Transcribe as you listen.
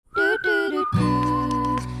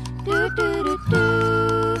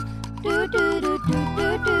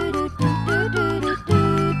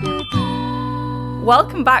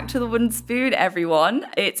Welcome back to The Wooden Spoon, everyone.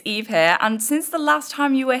 It's Eve here, and since the last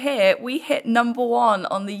time you were here, we hit #1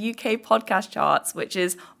 on the UK podcast charts, which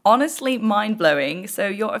is honestly mind-blowing. So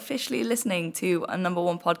you're officially listening to a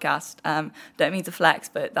 #1 podcast. Don't mean to flex,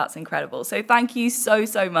 but that's incredible. So thank you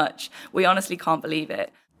so much. We honestly can't believe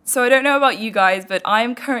it. So I don't know about you guys, but I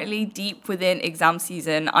am currently deep within exam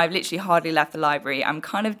season. I've literally hardly left the library. I'm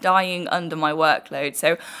kind of dying under my workload.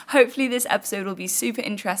 So hopefully this episode will be super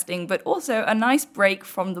interesting, but also a nice break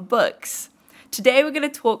from the books. Today we're going to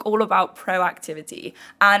talk all about proactivity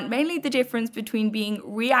and mainly the difference between being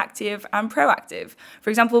reactive and proactive. For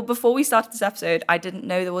example, before we started this episode, I didn't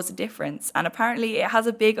know there was a difference, and apparently it has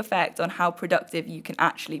a big effect on how productive you can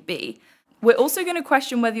actually be. We're also going to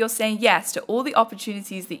question whether you're saying yes to all the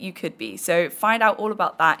opportunities that you could be. So find out all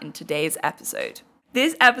about that in today's episode.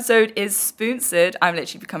 This episode is sponsored. I'm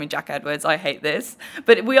literally becoming Jack Edwards. I hate this.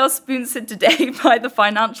 But we are sponsored today by the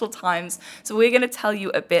Financial Times. So we're going to tell you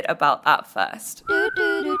a bit about that first.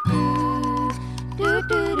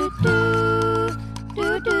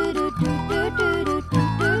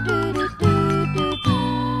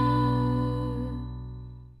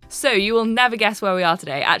 So you will never guess where we are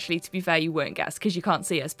today. Actually, to be fair, you won't guess because you can't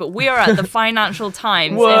see us. But we are at the Financial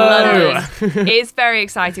Times in London. It's very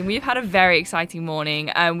exciting. We've had a very exciting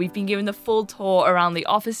morning. We've been given the full tour around the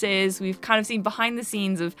offices. We've kind of seen behind the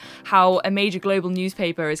scenes of how a major global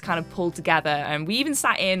newspaper is kind of pulled together. And we even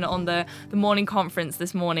sat in on the morning conference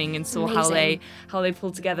this morning and saw how they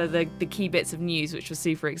pulled together the key bits of news, which was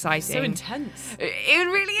super exciting. So intense. It was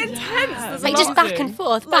really intense. Yeah, like just back and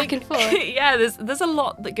forth. Yeah, there's a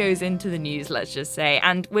lot that goes into the news, let's just say,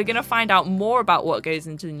 and we're going to find out more about what goes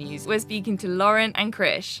into the news. We're speaking to Lauren and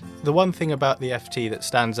Krish. The one thing about the FT that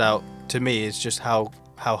stands out to me is just how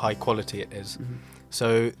high quality it is. Mm-hmm.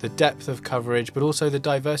 So the depth of coverage, but also the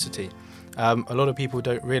diversity. A lot of people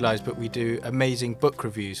don't realise, but we do amazing book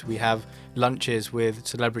reviews. We have lunches with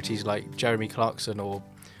celebrities like Jeremy Clarkson or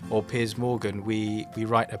Piers Morgan. We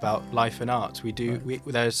write about life and arts.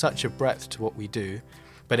 There's such a breadth to what we do,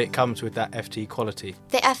 but it comes with that FT quality.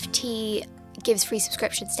 The FT gives free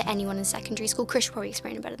subscriptions to anyone in secondary school. Krish will probably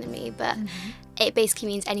explain it better than me, but it basically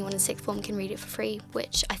means anyone in sixth form can read it for free,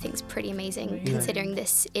 which I think is pretty amazing, considering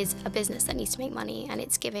this is a business that needs to make money and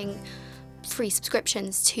it's giving free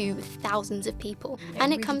subscriptions to thousands of people.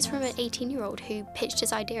 And it comes from an 18-year-old who pitched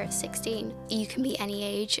his idea at 16. You can be any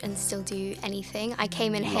age and still do anything. I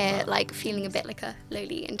came in here like feeling a bit like a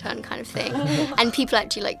lowly intern kind of thing. And people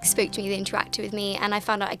actually like spoke to me, they interacted with me, and I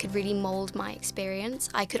found out I could really mold my experience.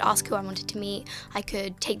 I could ask who I wanted to meet, I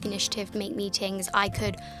could take the initiative, make meetings, I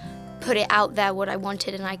could put it out there what I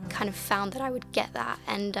wanted, and I kind of found that I would get that,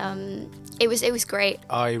 and it was great.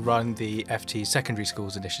 I run the FT Secondary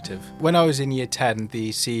Schools Initiative. When I was in year 10, the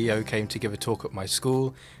CEO came to give a talk at my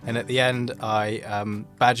school, and at the end I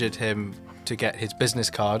badgered him to get his business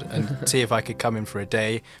card and see if I could come in for a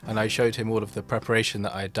day, and I showed him all of the preparation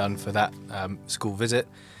that I had done for that school visit.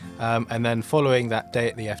 And then following that day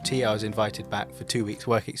at the FT, I was invited back for 2 weeks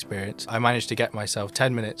work experience. I managed to get myself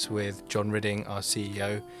 10 minutes with John Ridding, our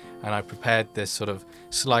CEO, and I prepared this sort of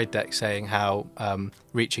slide deck saying how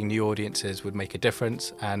reaching new audiences would make a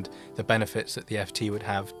difference and the benefits that the FT would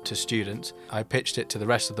have to students. I pitched it to the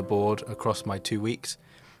rest of the board across my 2 weeks.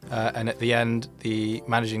 And at the end, the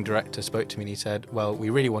managing director spoke to me and he said, well,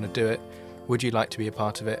 we really want to do it. Would you like to be a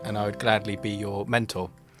part of it? And I would gladly be your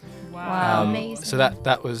mentor. Wow. Amazing. So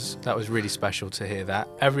that was really special to hear that.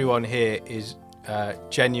 Everyone here is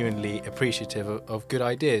genuinely appreciative of good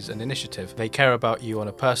ideas and initiative. They care about you on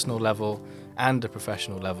a personal level and a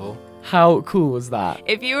professional level. How cool was that?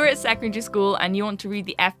 If you were at secondary school and you want to read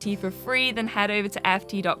the FT for free, then head over to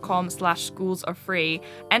ft.com/schools-are-free.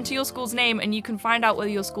 Enter your school's name and you can find out whether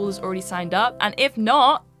your school is already signed up. And if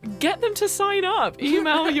not, get them to sign up.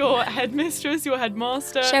 Email your headmistress, your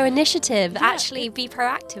headmaster. Show initiative. Actually be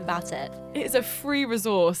proactive about it. It's a free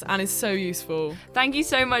resource and is so useful. Thank you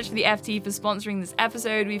so much to the FT for sponsoring this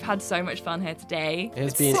episode. We've had so much fun here today.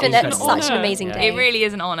 It's been incredible. such an amazing day. It really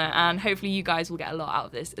is an honour, and hopefully you guys will get a lot out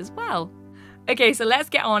of this as well. Okay, so let's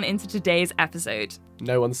get on into today's episode.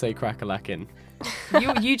 No one say crack-a-lackin'.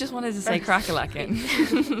 You just wanted to say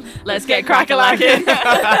crack-a-lackin'. Let's get crack-a-lackin'.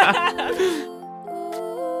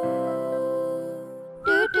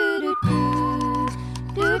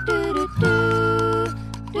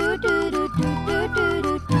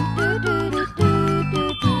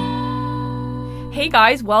 Hey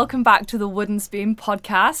guys, welcome back to the Wooden Spoon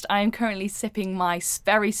podcast. I am currently sipping my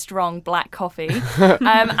very strong black coffee.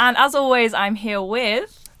 And as always, I'm here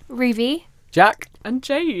with... Ruby. Jack. And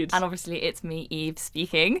Jade. And obviously it's me, Eve,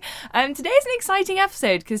 speaking. Today's an exciting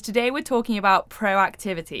episode because today we're talking about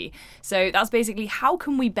proactivity. So that's basically how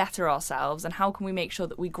can we better ourselves and how can we make sure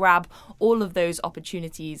that we grab all of those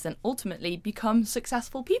opportunities and ultimately become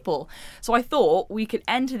successful people. So I thought we could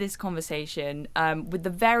enter this conversation with the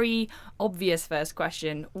very obvious first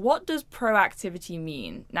question. What does proactivity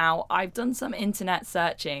mean? Now, I've done some internet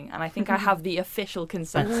searching and I think I have the official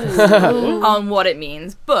consensus on what it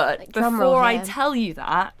means. But Like drum roll before I here. tell you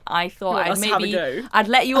that, I thought Well, let's have a go. I'd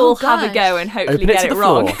let you all have a gosh. go and hopefully Open it get to it the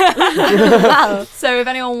wrong. floor. Wow. So if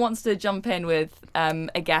anyone wants to jump in with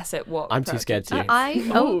a guess at what I'm too scared to.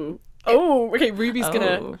 Okay, Ruby's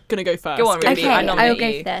gonna go first. Go on, Ruby. Okay, I nominate I'll go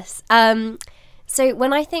you. for this. So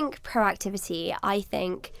when I think proactivity, I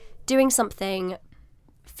think doing something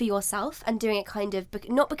for yourself and doing it kind of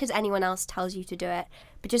not because anyone else tells you to do it,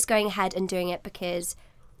 but just going ahead and doing it because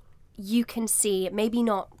you can see maybe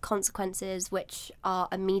not consequences which are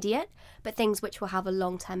immediate, but things which will have a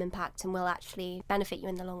long-term impact and will actually benefit you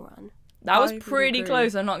in the long run. That was I would pretty agree.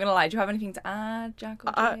 close, I'm not going to lie. Do you have anything to add, Jack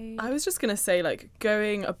or Jade? I was just going to say, like,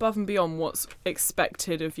 going above and beyond what's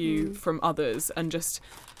expected of you from others and just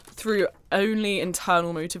through only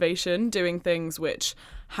internal motivation, doing things which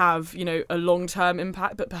have, you know, a long-term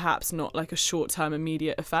impact, but perhaps not like a short-term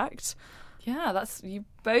immediate effect. Yeah, that's you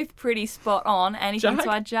both pretty spot on. Anything Jack?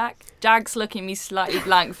 to add, Jack? Jack's looking at me slightly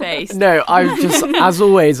blank-faced. No, I just, as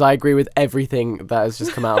always, I agree with everything that has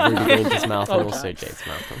just come out of Ruby Grange's mouth and Oh, also Jade's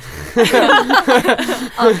mouth.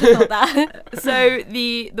 Not that. So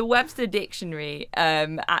the Webster Dictionary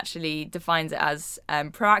actually defines it as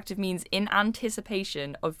proactive means in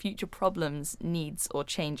anticipation of future problems, needs or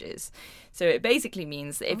changes. So it basically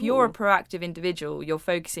means that if you're a proactive individual, you're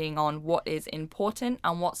focusing on what is important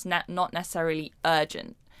and what's not necessarily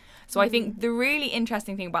urgent. So I think the really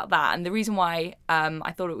interesting thing about that, and the reason why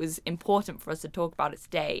I thought it was important for us to talk about it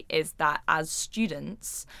today, is that as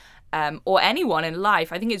students, or anyone in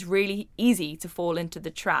life, I think it's really easy to fall into the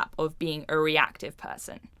trap of being a reactive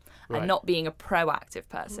person and not being a proactive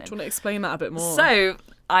person. Do you want to explain that a bit more? So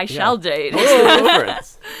I shall do. What's the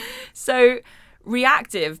difference? So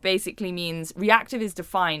reactive basically means reactive is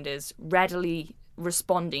defined as readily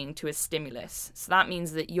responding to a stimulus. So that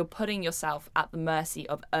means that you're putting yourself at the mercy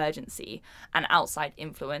of urgency and outside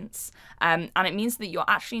influence. And it means that you're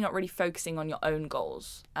actually not really focusing on your own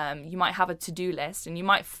goals. You might have a to-do list and you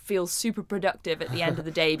might feel super productive at the end of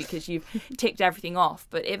the day because you've ticked everything off.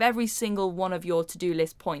 But if every single one of your to-do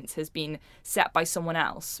list points has been set by someone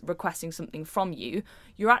else requesting something from you,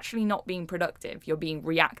 you're actually not being productive. You're being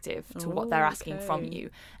reactive to what they're asking from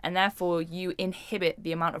you. And therefore you inhibit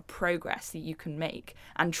the amount of progress that you can make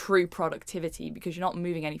and true productivity because you're not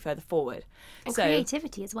moving any further forward. And So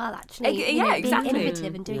creativity as well, actually. Yeah, exactly. Being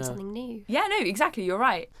innovative and doing something new. yeah, no, exactly. You're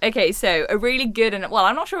right. Okay, so a really good, well,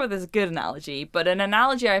 I'm not sure whether it's a good analogy, but an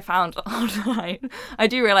analogy I found online. I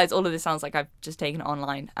do realize all of this sounds like I've just taken it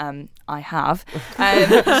online. I have.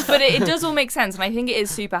 But it does all make sense, and I think it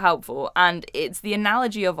is super helpful. And it's the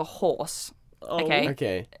analogy of a horse. Okay.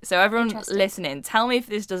 Okay. So everyone Interesting. listening, tell me if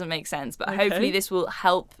this doesn't make sense, but hopefully this will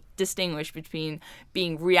help distinguish between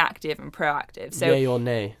being reactive and proactive. So Yay or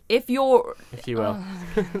nay, if you're if you will.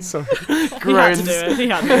 Sorry. He had to Groans. do it. He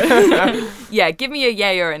had to do it. yeah, give me a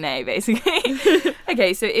yay or a nay, basically.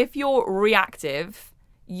 Okay, so if you're reactive,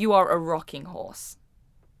 you are a rocking horse.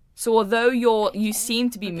 So although you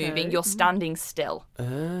seem to be moving, you're standing still.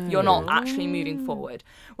 You're not actually moving forward.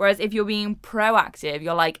 Whereas if you're being proactive,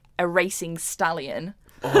 you're like a racing stallion.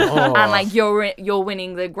 And like you're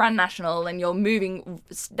winning the Grand National and you're moving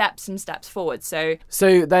steps and steps forward. So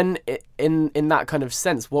then in that kind of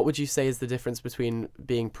sense, what would you say is the difference between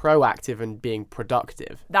being proactive and being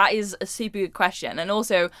productive? that is a super good question. And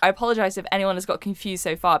also, I apologize if anyone has got confused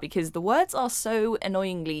so far because the words are so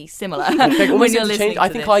annoyingly similar They're when almost you're listening I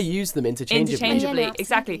to think this. I use them interchangeably. Interchangeably, Yeah, no,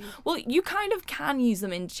 exactly. absolutely. Well, you kind of can use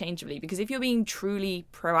them interchangeably because if you're being truly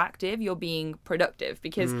proactive, you're being productive.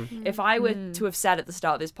 Because if I were to have said at the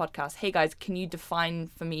start of this podcast, hey guys, can you define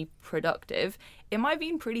for me productive? It might have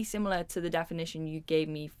been pretty similar to the definition you gave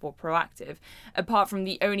me for proactive, apart from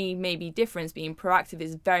the only maybe difference being proactive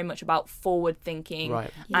is very much about forward thinking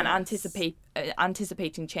Right. and Yes.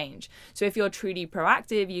 anticipating change. So if you're truly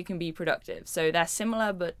proactive, you can be productive. So they're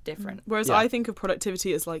similar but different. Whereas Yeah. I think of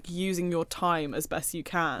productivity as like using your time as best you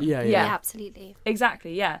can. Yeah. Yeah. Yeah, absolutely.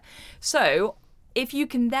 Exactly, yeah. So if you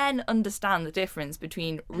can then understand the difference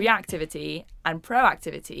between reactivity and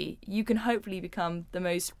proactivity, you can hopefully become the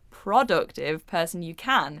most productive person you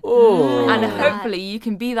can. And hopefully you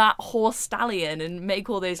can be that horse stallion and make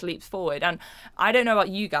all those leaps forward. And I don't know about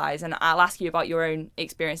you guys, and I'll ask you about your own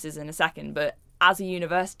experiences in a second, but as a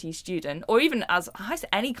university student, or even as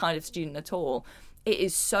any kind of student at all, it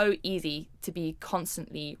is so easy to be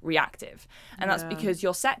constantly reactive. And that's because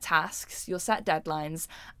you're set tasks, you're set deadlines,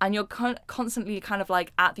 and you're constantly kind of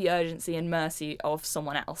like at the urgency and mercy of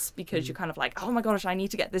someone else, because you're kind of like, oh my gosh, I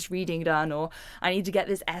need to get this reading done, or I need to get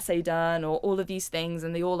this essay done, or all of these things,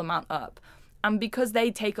 and they all amount up. And because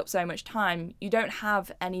they take up so much time, you don't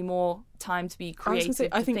have any more time to be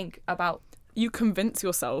creative, to think about. You convince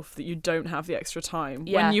yourself that you don't have the extra time.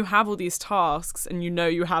 When you have all these tasks and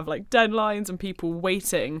you have like deadlines and people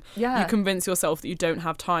waiting, you convince yourself that you don't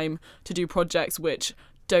have time to do projects which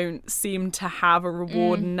don't seem to have a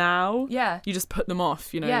reward now. Yeah. You just put them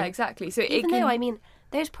off, Yeah, exactly. So though, I mean,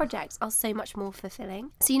 those projects are so much more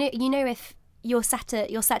fulfilling. So you know if you're set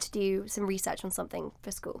to do some research on something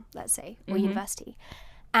for school, let's say, or university,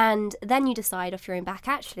 and then you decide off your own back,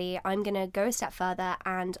 actually, I'm going to go a step further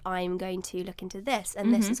and I'm going to look into this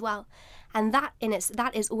and this as well. And that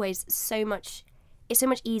is always so much, it's so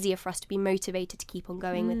much easier for us to be motivated to keep on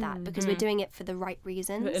going with that, because we're doing it for the right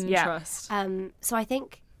reasons. The interest. So I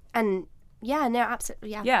think, and yeah, no, absolutely,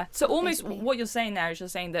 yeah. Yeah, so almost basically. what you're saying there is you're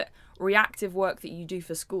saying that reactive work that you do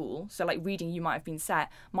for school, so like reading you might have been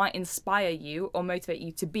set, might inspire you or motivate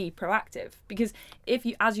you to be proactive. Because if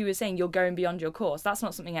you, as you were saying, you're going beyond your course, that's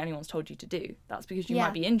not something anyone's told you to do. That's because you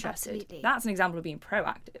might be interested. Absolutely. That's an example of being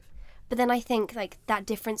proactive. But then I think like that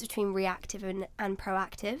difference between reactive and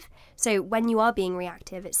proactive. So when you are being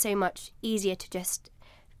reactive, it's so much easier to just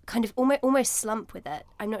kind of almost slump with it.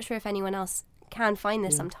 I'm not sure if anyone else can find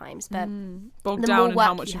this sometimes, but bogged the down more in work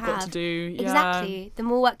how much you've got to do. Yeah. Exactly. The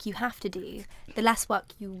more work you have to do, the less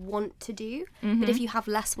work you want to do. But if you have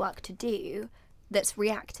less work to do that's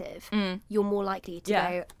reactive, you're more likely to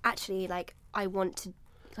go, actually, like, I want to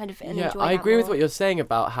kind of enjoy that I agree with more. what you're saying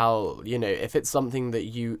about how, if it's something that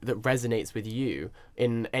resonates with you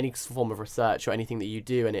in any form of research or anything that you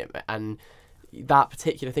do, and that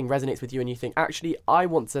particular thing resonates with you, and you think, actually, I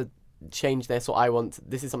want to change this, or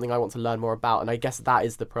this is something I want to learn more about, and I guess that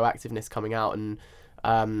is the proactiveness coming out, and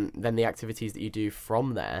then the activities that you do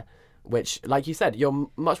from there, which, like you said, you're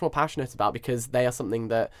much more passionate about, because they are something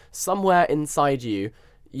that somewhere inside you,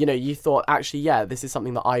 you thought, actually, this is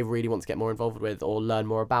something that I really want to get more involved with or learn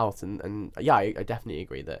more about, and I definitely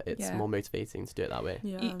agree that it's more motivating to do it that way.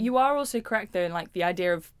 You are also correct though in like the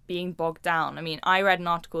idea of being bogged down. I mean, I read an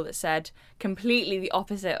article that said completely the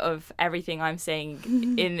opposite of everything I'm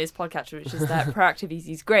saying in this podcast, which is that proactivity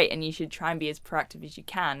is great and you should try and be as proactive as you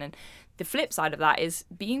can. And the flip side of that is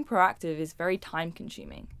being proactive is very time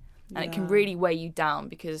consuming. And it can really weigh you down,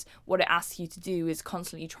 because what it asks you to do is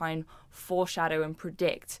constantly try and foreshadow and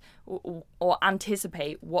predict or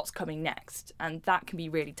anticipate what's coming next. And that can be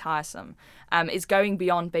really tiresome. It's going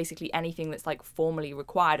beyond basically anything that's like formally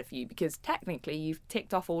required of you, because technically you've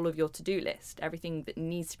ticked off all of your to-do list. Everything that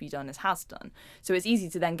needs to be done has done. So it's easy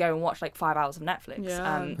to then go and watch like 5 hours of Netflix.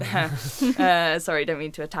 Sorry, don't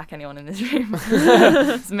mean to attack anyone in this room.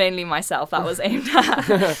 It's mainly myself that was aimed at.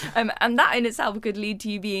 And that in itself could lead to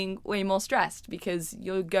you being way more stressed, because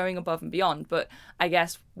you're going above and beyond. But I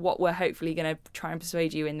guess what we're hopefully going to try and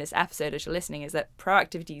persuade you in this episode as you're listening is that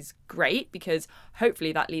proactivity is great, because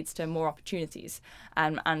hopefully that leads to more opportunities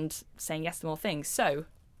and saying yes to more things. So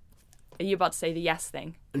are you about to say the yes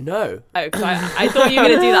thing? No. Oh, because I thought you were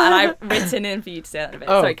going to do that, and I've written in for you to say that in a bit.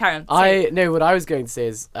 Sorry, Karen. What I was going to say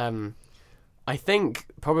is I think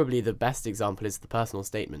probably the best example is the personal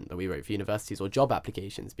statement that we wrote for universities or job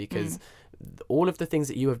applications, because all of the things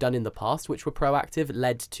that you have done in the past which were proactive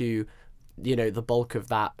led to the bulk of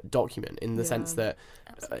that document, in the sense that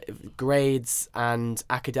grades and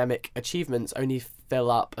academic achievements only fill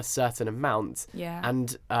up a certain amount,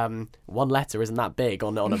 and one letter isn't that big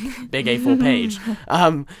on a big A4 page,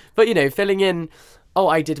 but filling in,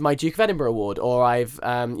 I did my Duke of Edinburgh award, or I've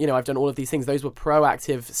done all of these things. Those were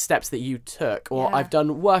proactive steps that you took, or I've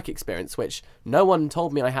done work experience, which no one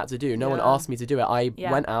told me I had to do. No one asked me to do it. I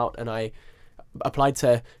went out and I applied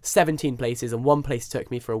to 17 places, and one place took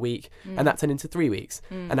me for a week, and that turned into 3 weeks,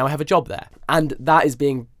 and now I have a job there. And that is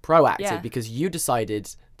being proactive, because you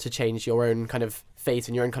decided to change your own kind of fate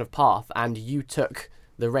and your own kind of path, and you took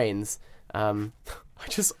the reins.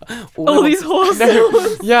 All these horses.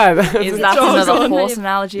 Is that another horse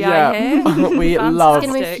analogy I hear? We love.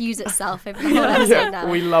 It's going to infuse itself over the whole episode now.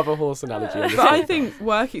 We love a horse analogy. But I think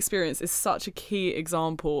work experience is such a key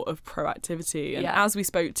example of proactivity. And as we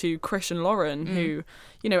spoke to Chris and Lauren, who,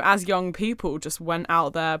 as young people just went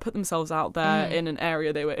out there, put themselves out there in an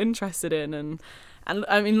area they were interested in. And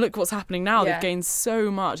I mean, look what's happening now. They've gained so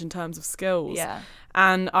much in terms of skills.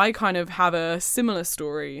 And I kind of have a similar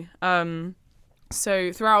story.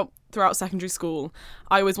 So throughout throughout secondary school,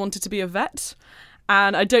 I always wanted to be a vet.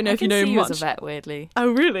 And I don't know if you know see much. You as a vet, weirdly.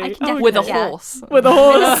 Oh, really? I can definitely- With a Yeah. horse. With a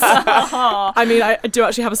horse. I mean, I do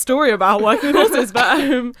actually have a story about working with horses,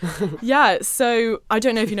 but yeah, so I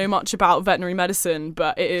don't know if you know much about veterinary medicine,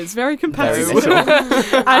 but it is very competitive.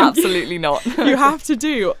 And Absolutely not. you have to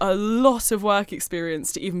do a lot of work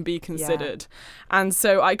experience to even be considered. And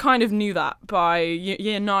so I kind of knew that by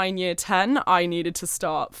year 9, year 10, I needed to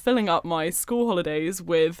start filling up my school holidays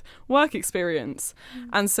with work experience.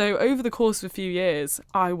 And so over the course of a few years,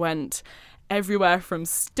 I went everywhere from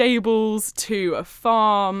stables to a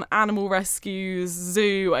farm, animal rescues,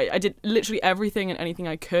 zoo. I did literally everything and anything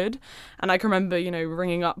I could. And I can remember,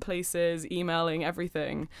 ringing up places, emailing,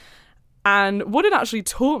 everything. And what it actually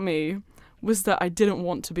taught me was that I didn't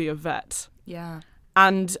want to be a vet. Yeah.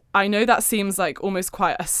 And I know that seems like almost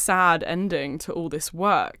quite a sad ending to all this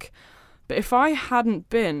work. But if I hadn't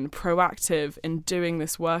been proactive in doing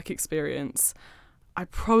this work experience, I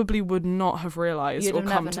probably would not have realised You'd or have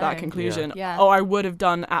come never to that known. conclusion. Yeah. Or I would have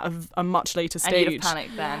done at a much later And you'd stage. have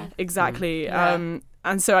panicked then. Exactly. Yeah.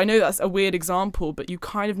 And so I know that's a weird example, but you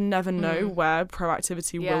kind of never know where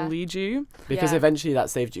proactivity Yeah. will lead you. Because Yeah. eventually that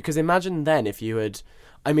saved you. Because imagine then if you had,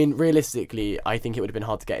 I mean, realistically, I think it would have been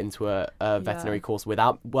hard to get into a veterinary course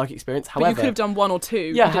without work experience. But you However, could have done 1 or 2.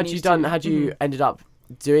 yeah, didn't had you need done, to. had you ended up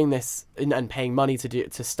doing this and paying money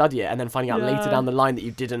to study it, and then finding out later Yeah. down the line that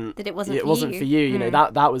you didn't, That it wasn't for wasn't you. for you. You know,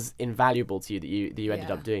 that was invaluable to you that you ended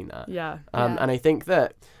Yeah. up doing that. Yeah. And I think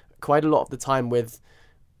that quite a lot of the time with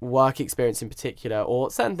work experience in particular, or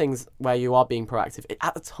certain things where you are being proactive,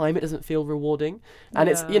 at the time it doesn't feel rewarding. And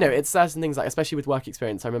it's, it's certain things like, especially with work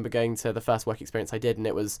experience, I remember going to the first work experience I did, and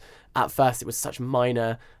at first it was such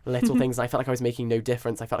minor little things, and I felt like I was making no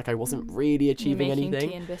difference. I felt like I wasn't really achieving Making anything.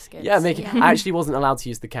 tea and biscuits. Yeah, I actually wasn't allowed to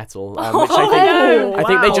use the kettle, which I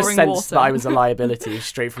think they just Pouring sensed water. that I was a liability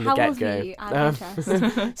straight from the How old get-go. were you out of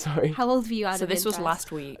interest? Sorry. How old were you out So of this was interest?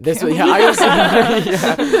 last week. This was,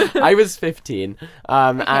 I was 15,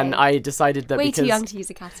 and I decided that Way because too young to use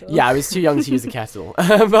a kettle. yeah, I was too young to use a kettle.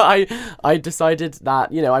 But I decided that,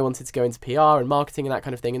 I wanted to go into PR and marketing and that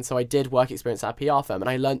kind of thing. And so I did work experience at a PR firm, and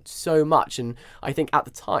I learned so much. And I think at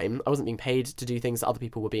the time I wasn't being paid to do things that other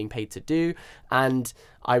people were being paid to do. And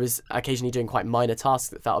I was occasionally doing quite minor tasks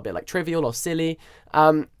that felt a bit like trivial or silly.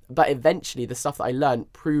 But eventually the stuff that I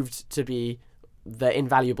learned proved to be the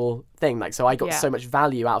invaluable thing. Like, so I got so much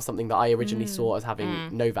value out of something that I originally saw as having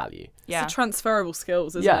no value. Yeah. It's the transferable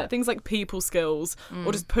skills, isn't Yeah. it? Things like people skills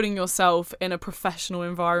or just putting yourself in a professional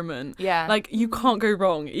environment. Yeah. Like, you can't go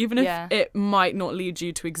wrong, even if Yeah. it might not lead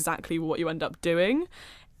you to exactly what you end up doing.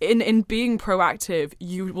 In being proactive,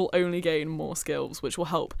 you will only gain more skills, which will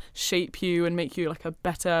help shape you and make you like a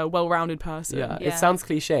better, well-rounded person. Yeah, Yeah. it sounds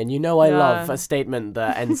cliche, and I Yeah. love a statement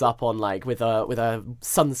that ends up on like with a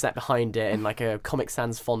sunset behind it in like a Comic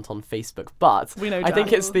Sans font on Facebook. But We know I think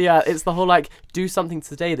Daniel. it's the whole like do something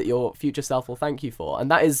today that your future self will thank you for, and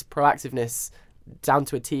that is proactiveness down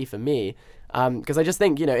to a T for me. Because I just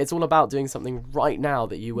think, it's all about doing something right now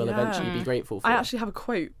that you will eventually be grateful for. I actually have a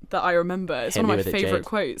quote that I remember. It's Hit one me of my with it, favourite Jade.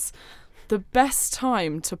 quotes. The best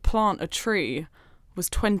time to plant a tree was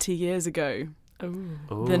 20 years ago.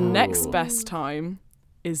 The next Ooh. best time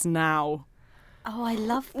is now. Oh, I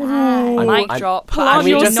love that. Mic I'm- drop. Plant Actually,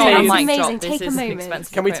 your not a seeds. mic Amazing. drop. This Take a is an moment.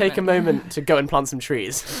 expensive Can we take a equipment. moment to go and plant some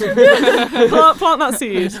trees? Plant that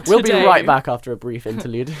seed. We'll today. be right back after a brief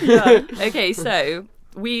interlude. Okay, so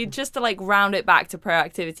we just to like round it back to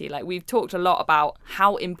proactivity, like we've talked a lot about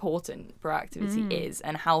how important proactivity is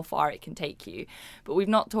and how far it can take you, but we've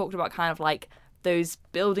not talked about kind of like those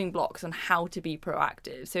building blocks on how to be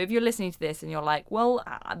proactive. So if you're listening to this and you're like, well,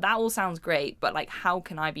 that all sounds great, but like, how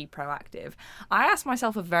can I be proactive? I asked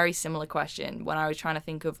myself a very similar question when I was trying to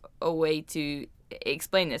think of a way to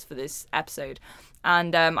explain this for this episode.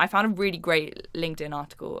 And I found a really great LinkedIn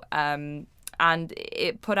article, and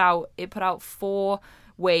it put out 4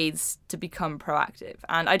 ways to become proactive.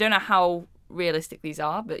 And I don't know how realistic these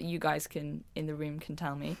are, but you guys in the room can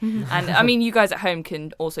tell me. And I mean, you guys at home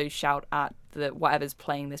can also shout at whatever's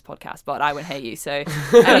playing this podcast, but I won't hear you. So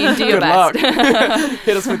I mean, do your Good best. luck.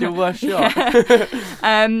 Hit us with your worst shot.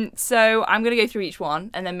 So I'm going to go through each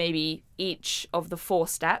one, and then maybe each of the 4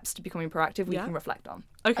 steps to becoming proactive we Yeah. can reflect on.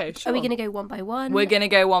 Okay, sure. Are we going to go one by one? We're going to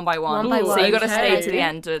go one by one. One by So one. you got to stay Okay. to the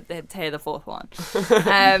end to hear the 4th one.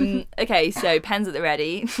 Okay, so pens at the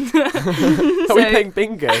ready. Are we playing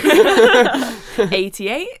bingo?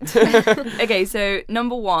 88. Okay, so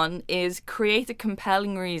number 1 is create a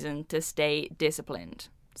compelling reason to stay disciplined.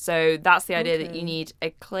 So that's the idea that you need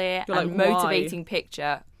a clear You're and like, why? motivating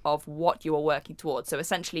picture of what you are working towards. So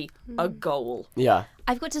essentially a goal. Yeah.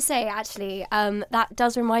 I've got to say, actually, that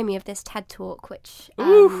does remind me of this TED Talk, which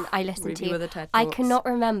I listened Review of to. the TED I Talks. cannot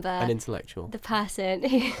remember An intellectual. the person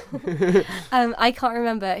who, I can't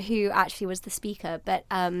remember who actually was the speaker, but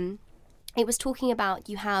it was talking about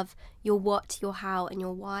you have your what, your how, and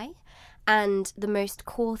your why. And the most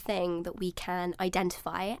core thing that we can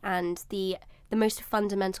identify and the most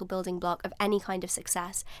fundamental building block of any kind of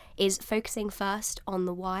success is focusing first on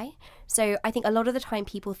the why. So I think a lot of the time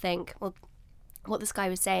people think, well, what this guy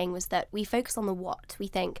was saying was that we focus on the what. We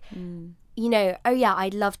think, you know, oh yeah,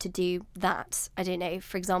 I'd love to do that. I don't know,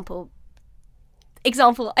 for example, I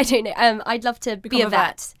don't know, I'd love to be a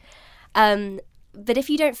vet. But if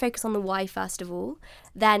you don't focus on the why first of all,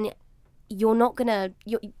 then you're not gonna,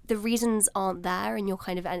 the reasons aren't there, and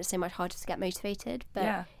and it's so much harder to get motivated. But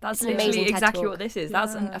Yeah, that's it's an amazing literally TED exactly Talk. what this is.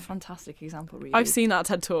 That's a fantastic example, really. I've seen that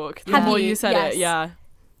TED Talk. The Have more you? you said Yes. it, yeah.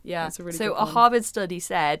 Yeah. That's a really so good a one. Harvard study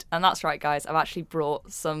said, and that's right, guys, I've actually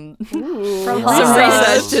brought some From some Harvard,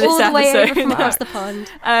 research to this all the way over episode. from across the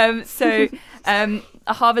pond.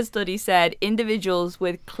 A Harvard study said individuals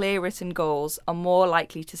with clear written goals are more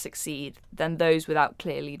likely to succeed than those without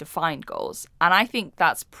clearly defined goals. And I think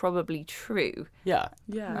that's probably true. Yeah.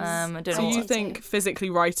 Yeah. I don't So know. you what- think physically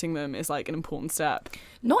writing them is like an important step?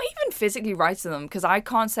 Not even physically writing them, because I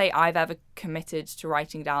can't say I've ever committed to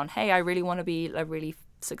writing down, hey, I really want to be a really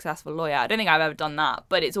successful lawyer. I don't think I've ever done that,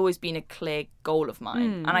 but it's always been a clear goal of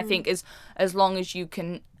mine. And I think as long as you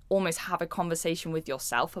can almost have a conversation with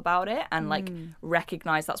yourself about it and like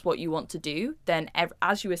recognize that's what you want to do, then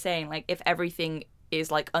as you were saying, like if everything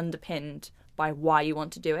is like underpinned by why you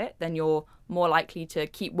want to do it, then you're more likely to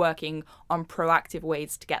keep working on proactive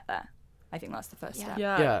ways to get there. I think that's the first step.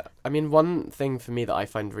 Yeah. I mean, one thing for me that I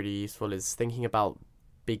find really useful is thinking about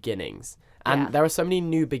beginnings. And Yeah. there are so many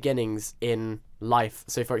new beginnings in life.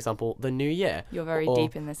 So, for example, the new year. You're very Or-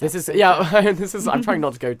 deep in this This is episode. I'm trying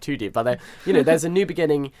not to go too deep, but there's a new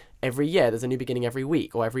beginning every year. There's a new beginning every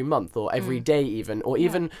week, or every month, or every day, even, or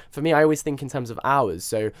even for me, I always think in terms of hours.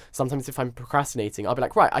 So sometimes if I'm procrastinating, I'll be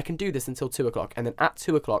like, right, I can do this until 2:00, and then at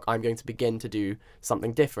 2:00, I'm going to begin to do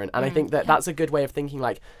something different. And I think that that's a good way of thinking.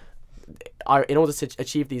 Like, in order to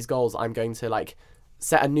achieve these goals, I'm going to like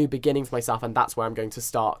set a new beginning for myself, and that's where I'm going to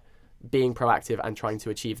start being proactive and trying to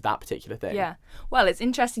achieve that particular thing. Yeah. Well, it's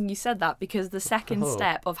interesting you said that, because the second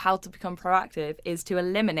step of how to become proactive is to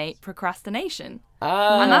eliminate procrastination.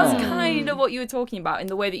 And that's kind of what you were talking about in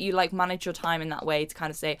the way that you like manage your time in that way, to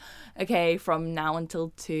kind of say, okay, from now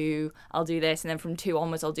until 2, I'll do this. And then from 2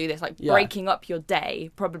 onwards, I'll do this. Like breaking up your day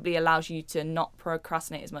probably allows you to not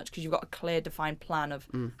procrastinate as much, because you've got a clear defined plan of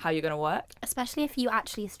how you're going to work. Especially if you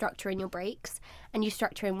actually structure in your breaks and you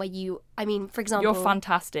structure in where you, I mean, for example... You're a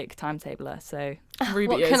fantastic timetabler, so... Ruby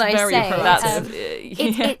What is can I very say?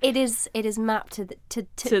 proactive. It is mapped to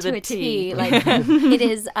the a T. T. Like it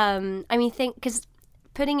is. I mean, because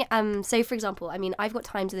putting so for example, I mean, I've got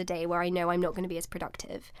times of the day where I know I'm not going to be as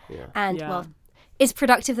productive, and Yeah. well, is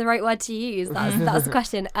productive the right word to use? That's the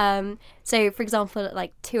question. So for example, at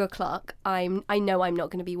like 2:00, I know I'm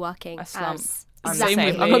not going to be working. A slump. I'm Same the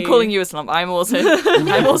with same. I'm not me. calling you a slump. I'm also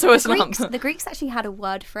a slump. The Greeks actually had a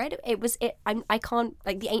word for it. I can't,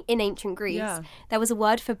 like, in ancient Greece, Yeah. there was a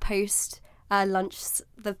word for post lunch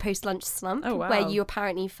slump, Oh, wow. where you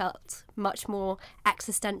apparently felt much more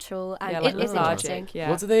existential, and Yeah, like it's interesting. lethargic. Yeah.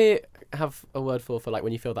 What do they have a word for like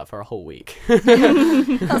when you feel that for a whole week? That's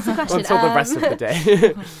the question. Until the rest of the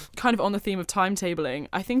day. Kind of on the theme of timetabling,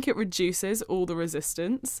 I think it reduces all the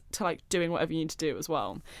resistance to like doing whatever you need to do as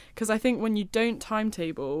well. Because I think when you don't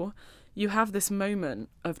timetable, you have this moment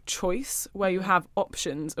of choice where you have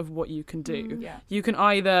options of what you can do. Yeah. You can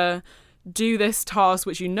either do this task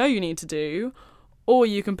which you know you need to do, or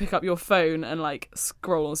you can pick up your phone and like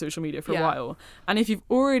scroll on social media for a while. And if you've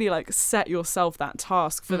already like set yourself that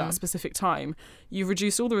task for that specific time, you've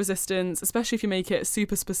reduced all the resistance, especially if you make it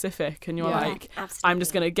super specific and you're like, I'm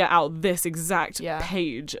just going to get out this exact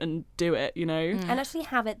page and do it, you know? And actually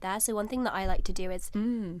have it there. So one thing that I like to do is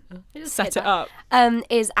Set it up.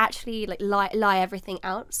 is actually like lie everything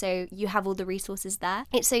out, so you have all the resources there.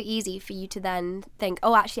 It's so easy for you to then think,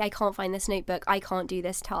 oh, actually I can't find this notebook, I can't do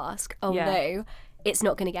this task, no, it's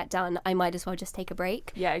not going to get done, I might as well just take a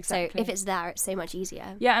break. Yeah, exactly. So if it's there, it's so much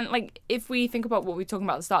easier. Yeah, and like if we think about what we were talking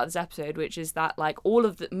about at the start of this episode, which is that like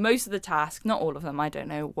most of the tasks, not all of them, I don't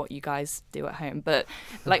know what you guys do at home, but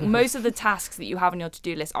like most of the tasks that you have on your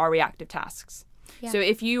to-do list are reactive tasks. So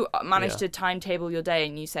if you manage Yeah. to timetable your day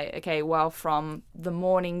and you say, okay, well, from the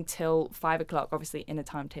morning till 5 o'clock, obviously in a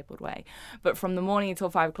timetabled way, but from the morning until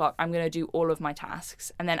 5 o'clock, I'm going to do all of my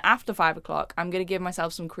tasks. And then after 5 o'clock, I'm going to give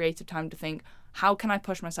myself some creative time to think, how can I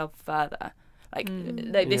push myself further? Like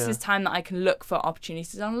this is time that I can look for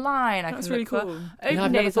opportunities online. I That's can really look for cool. open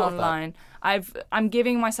I've never days thought of that. online. I'm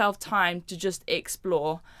giving myself time to just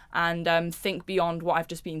explore and think beyond what I've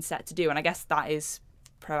just been set to do. And I guess that is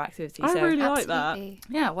proactivity. I So really like that. Absolutely.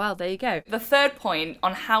 yeah, well, there you go. The third point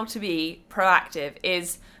on how to be proactive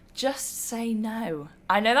is just say no.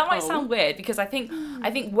 I know that might sound weird because I think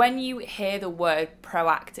when you hear the word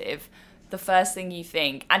proactive, the first thing you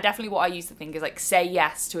think, and definitely what I used to think, is like say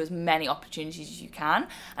yes to as many opportunities as you can.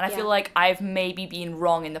 And I feel like I've maybe been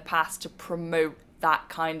wrong in the past to promote that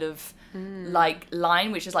kind of like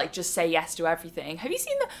line, which is like just say yes to everything. Have you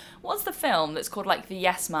seen what's the film that's called like The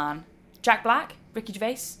Yes Man? Jack Black, Ricky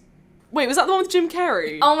Gervais. Wait, was that the one with Jim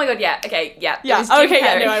Carrey? Oh my god, yeah. Okay, yeah. It yeah. was Jim Okay.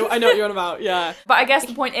 Yeah. Carrey. No, I know what you're on about. Yeah. But I guess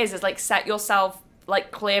the point is like set yourself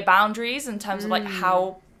like clear boundaries in terms of like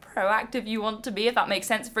how proactive you want to be, if that makes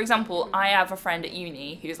sense. For example, I have a friend at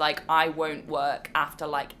uni who's like, I won't work after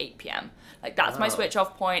like 8 p.m. Like that's my switch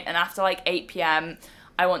off point, and after like 8 p.m.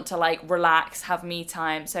 I want to like relax, have me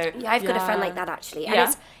time. So Yeah, I've got a friend like that actually, and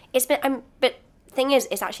Yeah. it's been. But thing is,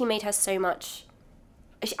 it's actually made her so much.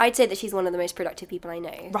 I'd say that she's one of the most productive people I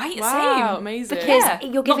know. right, Wow. same. Amazing. Because Yeah.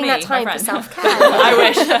 you're Not giving me, that my time for friend. self-care. I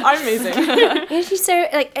wish. I'm amazing. Yeah, she's so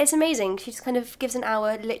like it's amazing. She just kind of gives an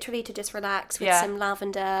hour literally to just relax with Yeah. some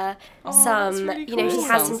lavender, that's some really you know she cool.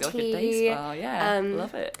 has some Sounds like a day tea. spa, yeah,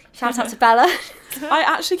 love it. Shout out to Bella. I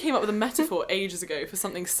actually came up with a metaphor ages ago for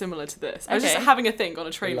something similar to this. I was just Okay. having a think on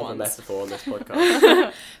a train I love a once. metaphor on this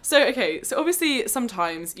podcast. So obviously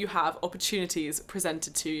sometimes you have opportunities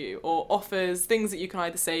presented to you or offers, things that you can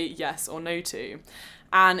either say yes or no to.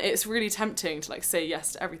 And it's really tempting to like say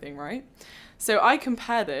yes to everything, right? So I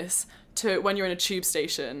compare this to when you're in a tube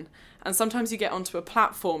station and sometimes you get onto a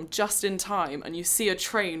platform just in time and you see a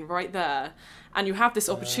train right there and you have this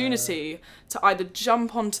opportunity to either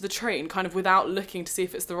jump onto the train kind of without looking to see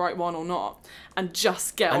if it's the right one or not and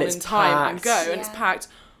just get And on it's in time and packed. go and it's Yeah. packed.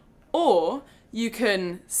 Or you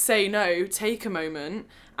can say no, take a moment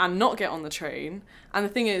and not get on the train. And the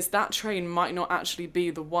thing is, that train might not actually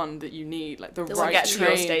be the one that you need, like the one right to get to your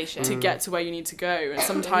train station. to get to where you need to go. And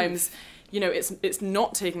sometimes, you know, it's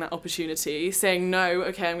not taking that opportunity, saying no,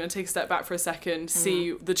 okay, I'm going to take a step back for a second,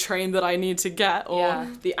 see the train that I need to get or Yeah.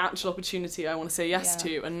 the actual opportunity I want to say yes Yeah.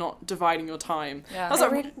 to, and not dividing your time. Yeah. That's I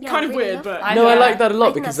like really- yeah, kind I of really weird, love but that. No, I Yeah. like that a I lot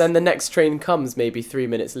think because that's- then the next train comes maybe 3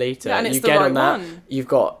 minutes later. Yeah, and it's you the get right on that, one. you've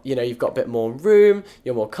got a bit more room,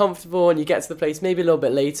 you're more comfortable, and you get to the place maybe a little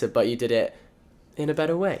bit later, but you did it in a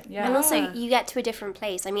better way. Yeah. And also, you get to a different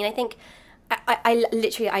place. I mean, I think, I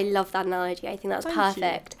literally, I love that analogy. I think that's Thank you.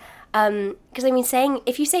 perfect. Because, I mean,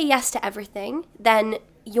 if you say yes to everything, then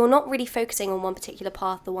you're not really focusing on one particular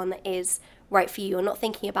path, the one that is right for you. You're not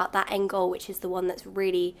thinking about that end goal, which is the one that's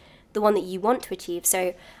really the one that you want to achieve.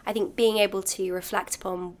 So I think being able to reflect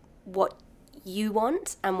upon what you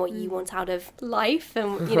want and what you want out of life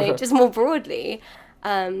and, you know, just more broadly,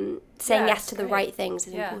 saying Yeah, yes to the great. right things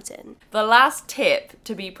is Yeah. important. The last tip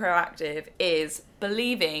to be proactive is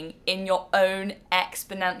believing in your own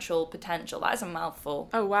exponential potential. That is a mouthful.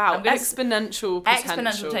 oh wow, I'm gonna exponential potential.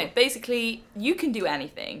 Exponential potential. Basically, you can do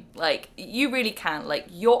anything. Like, you really can. Like,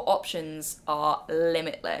 your options are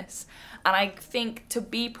limitless. And I think to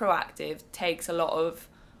be proactive takes a lot of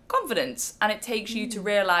confidence, and it takes you to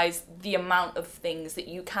realize the amount of things that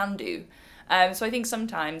you can do. So I think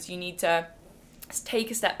sometimes you need to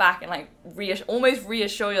take a step back and like almost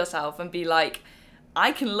reassure yourself and be like,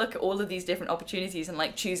 I can look at all of these different opportunities and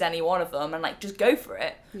like choose any one of them and like just go for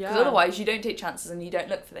it. Because Yeah. otherwise you don't take chances and you don't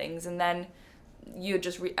look for things, and then you're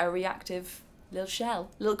just a reactive little shell,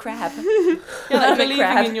 little crab. Yeah, like Big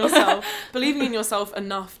crab. believing in yourself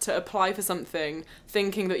enough to apply for something,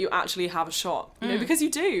 thinking that you actually have a shot. You know, because you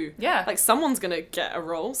do. Yeah. Like someone's gonna get a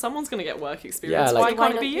role, someone's gonna get work experience. Yeah, Why like-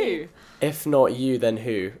 can't it Why be not you? If not you, then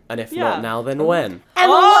who? And if Yeah. not now, then when?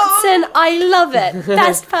 Emma Oh! Watson, I love it.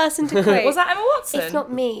 Best person to quote. Was that Emma Watson? If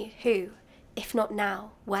not me, who? If not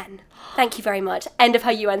now, when? Thank you very much. End of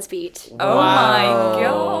her UN speech. Oh my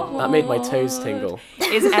god. That made my toes tingle.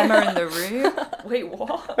 Is Emma in the room? Wait,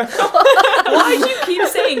 what? Why do you keep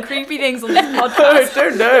saying creepy things on this podcast?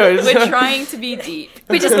 don't know. We're trying to be deep.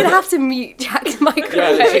 We're just going to have to mute Jack's Yeah,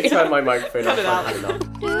 literally microphone. turn my microphone Cut off. it out. I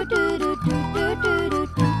can't enough.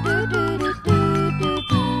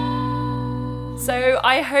 So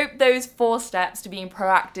I hope those 4 steps to being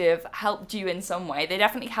proactive helped you in some way. They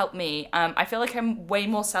definitely helped me. I feel like I'm way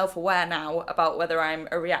more self-aware now about whether I'm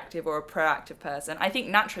a reactive or a proactive person. I think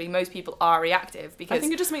naturally most people are reactive because... I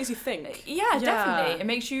think it just makes you think. Yeah, definitely. It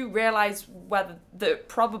makes you realise whether that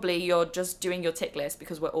probably you're just doing your tick list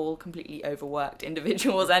because we're all completely overworked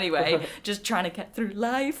individuals anyway, just trying to get through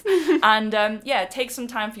life. And take some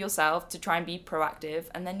time for yourself to try and be proactive,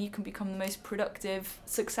 and then you can become the most productive,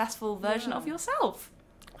 successful version of yourself.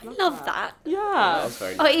 I love that. Yeah. That was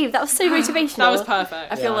very Oh, Eve, that was so motivational. That was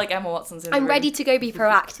perfect. I feel like Emma Watson's in the I'm room. ready to go be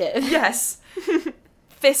proactive. Yes.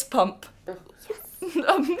 Fist pump.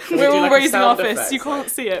 We're all like a raising our sound fists. effect, You can't like-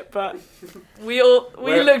 see it, but We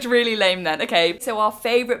looked really lame then. Okay, so our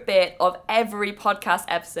favourite bit of every podcast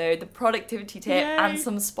episode, the productivity tip, Yay. and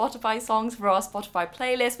some Spotify songs for our Spotify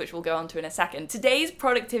playlist, which we'll go on to in a second. Today's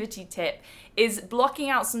productivity tip is blocking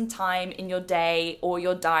out some time in your day or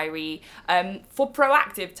your diary for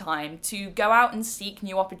proactive time to go out and seek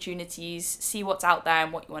new opportunities, see what's out there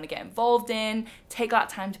and what you want to get involved in. Take that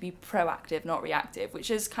time to be proactive, not reactive,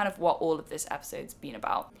 which is kind of what all of this episode's been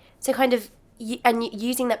about. So kind of,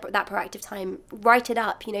 using that proactive time, write it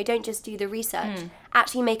up, don't just do the research.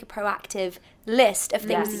 Actually make a proactive list of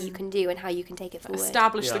things that you can do and how you can take it forward.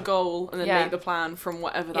 establish the goal and then Yeah. make the plan from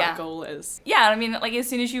whatever that Yeah. goal is. Yeah, I mean, like, as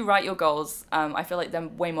soon as you write your goals, I feel like they're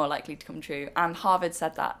way more likely to come true. And Harvard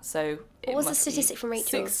said that, so... What was the statistic from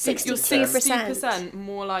Rachel? You're 62%. 60%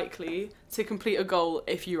 more likely to complete a goal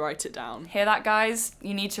if you write it down. Hear that, guys?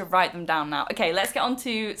 You need to write them down now. Okay, let's get on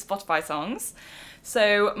to Spotify songs.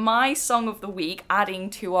 So my song of the week,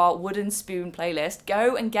 adding to our Wooden Spoon playlist,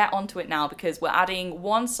 go and get onto it now because we're adding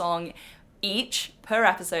 1 song each per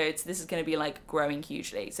episode. So this is going to be like growing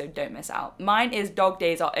hugely, so don't miss out. Mine is Dog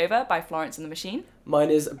Days Are Over by Florence and the Machine.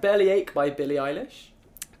 Mine is Bellyache by Billie Eilish.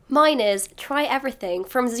 Mine is Try Everything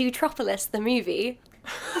from Zootropolis, the movie.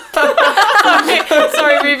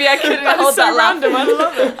 Sorry, Ruby, I couldn't hold so that laugh. random, I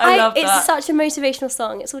love it. I love It's that. such a motivational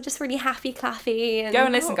song. It's all just really happy, clappy. And Go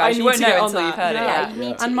and listen, I guys. You need won't to get know on until you've that. heard it. Yeah. Yeah. you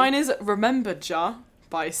need to. And mine is Remember Ja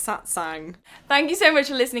by Satsang. Thank you so much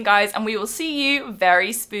for listening, guys, and we will see you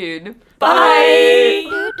very soon. Bye.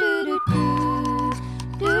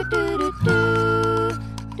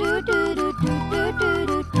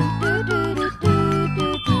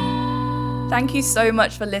 Thank you so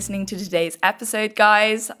much for listening to today's episode,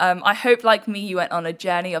 guys. I hope, like me, you went on a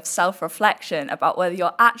journey of self-reflection about whether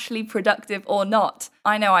you're actually productive or not.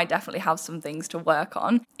 I know I definitely have some things to work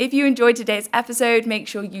on. If you enjoyed today's episode, make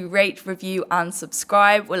sure you rate, review, and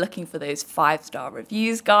subscribe. We're looking for those 5-star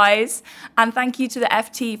reviews, guys. And thank you to the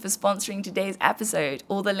FT for sponsoring today's episode.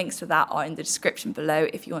 All the links to that are in the description below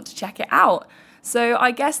if you want to check it out. So I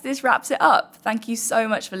guess this wraps it up. Thank you so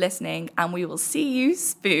much for listening, and we will see you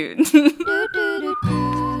soon.